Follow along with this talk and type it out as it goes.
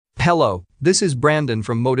Hello, this is Brandon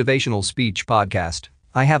from Motivational Speech Podcast.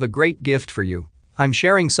 I have a great gift for you. I'm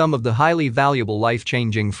sharing some of the highly valuable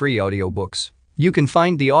life-changing free audiobooks. You can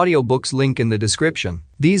find the audiobooks link in the description.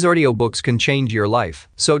 These audiobooks can change your life,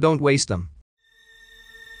 so don't waste them.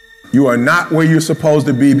 You are not where you're supposed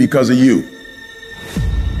to be because of you.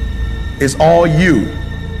 It's all you.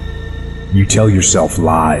 You tell yourself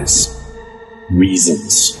lies,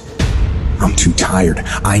 reasons. I'm too tired.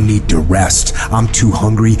 I need to rest. I'm too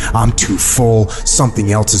hungry. I'm too full.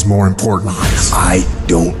 Something else is more important. I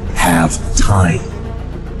don't have time.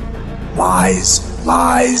 Lies,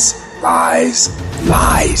 lies, lies,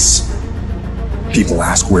 lies. People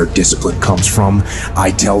ask where discipline comes from. I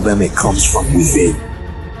tell them it comes from within.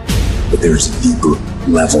 But there's a deeper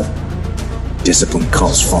level. Discipline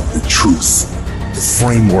comes from the truth, the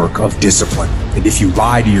framework of discipline. And if you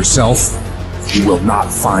lie to yourself, you will not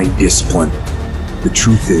find discipline. The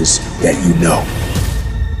truth is that you know.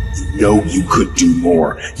 You know you could do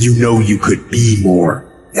more. You know you could be more.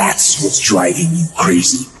 That's what's driving you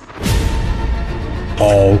crazy.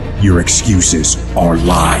 All your excuses are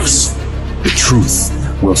lies. The truth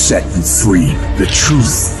will set you free. The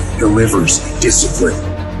truth delivers discipline.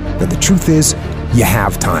 But the truth is, you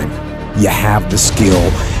have time. You have the skill.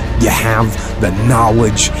 You have the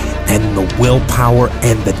knowledge and the willpower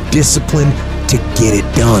and the discipline to get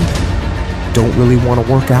it done. Don't really want to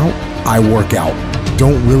work out? I work out.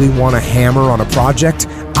 Don't really want to hammer on a project?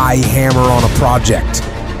 I hammer on a project.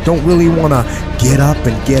 Don't really want to get up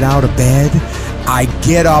and get out of bed? I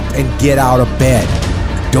get up and get out of bed.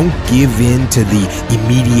 Don't give in to the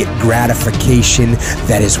immediate gratification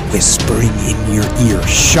that is whispering in your ear.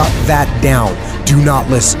 Shut that down. Do not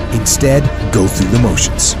listen. Instead, go through the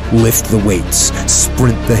motions. Lift the weights.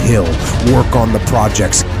 Sprint the hill. Work on the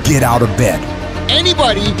projects. Get out of bed.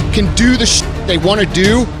 Anybody can do the they want to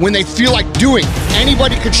do when they feel like doing.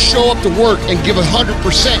 Anybody could show up to work and give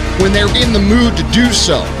 100% when they're in the mood to do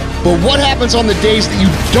so. But what happens on the days that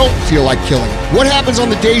you don't feel like killing? What happens on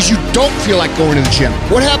the days you don't feel like going to the gym?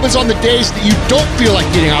 What happens on the days that you don't feel like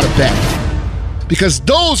getting out of bed? Because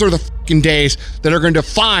those are the fucking days that are going to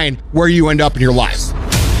define where you end up in your life.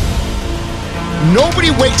 Nobody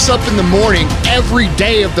wakes up in the morning every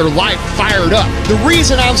day of their life fired up. The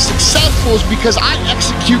reason I'm successful is because I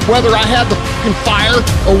execute whether I have the fucking fire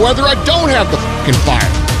or whether I don't have the fucking fire.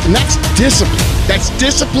 And that's discipline. That's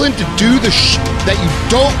discipline to do the that you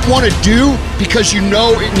don't want to do because you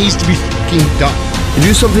know it needs to be fucking done. To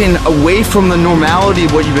do something away from the normality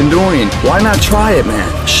of what you've been doing. Why not try it, man?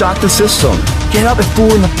 Shock the system. Get up at 4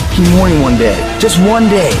 in the fucking morning one day. Just one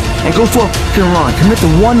day. And go for a fucking run. Commit to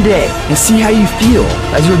one day. And see how you feel.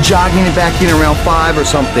 As you're jogging it back in around 5 or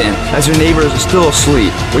something. As your neighbors are still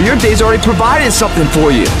asleep. Well, your day's already provided something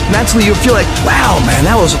for you. Mentally, you'll feel like, wow, man,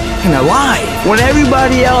 that was fucking alive. When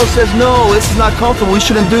everybody else says, no, this is not comfortable, we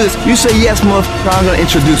shouldn't do this. You say, yes, motherfucker, I'm going to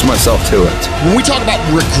introduce myself to it. When we talk about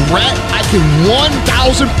regret, I can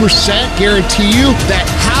 1,000% guarantee you that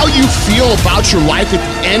how you feel about your life at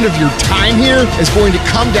the end of your time here is going to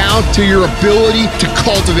come down to your ability to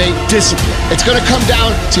cultivate discipline. It's going to come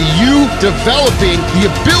down to you developing the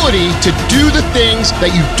ability to do the things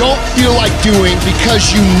that you don't feel like doing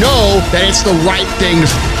because you know that it's the right thing to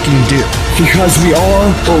fucking do. Because we are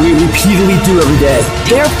what we repeatedly do every day.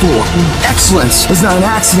 Therefore, excellence is not an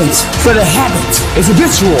accident, but a habit. It's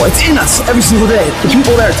habitual. It's in us every single day. The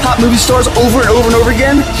people that are top movie stars over and over and over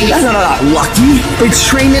again, that's not lucky. They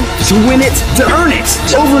train it to win it, to earn it,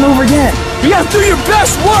 over and over again. You gotta do your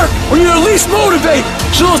best work when you're least motivated.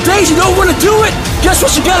 So those days you don't want to do it, guess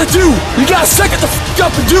what you gotta do? You gotta suck it the f***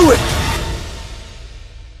 up and do it.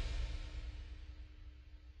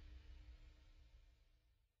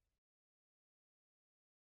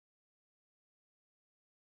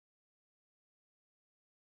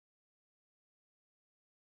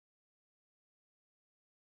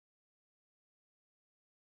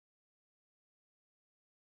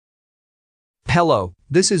 Hello,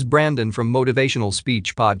 this is Brandon from Motivational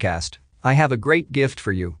Speech Podcast. I have a great gift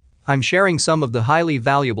for you. I'm sharing some of the highly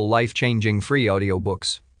valuable life-changing free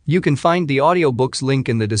audiobooks. You can find the audiobooks link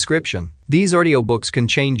in the description. These audiobooks can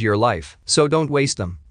change your life, so don't waste them.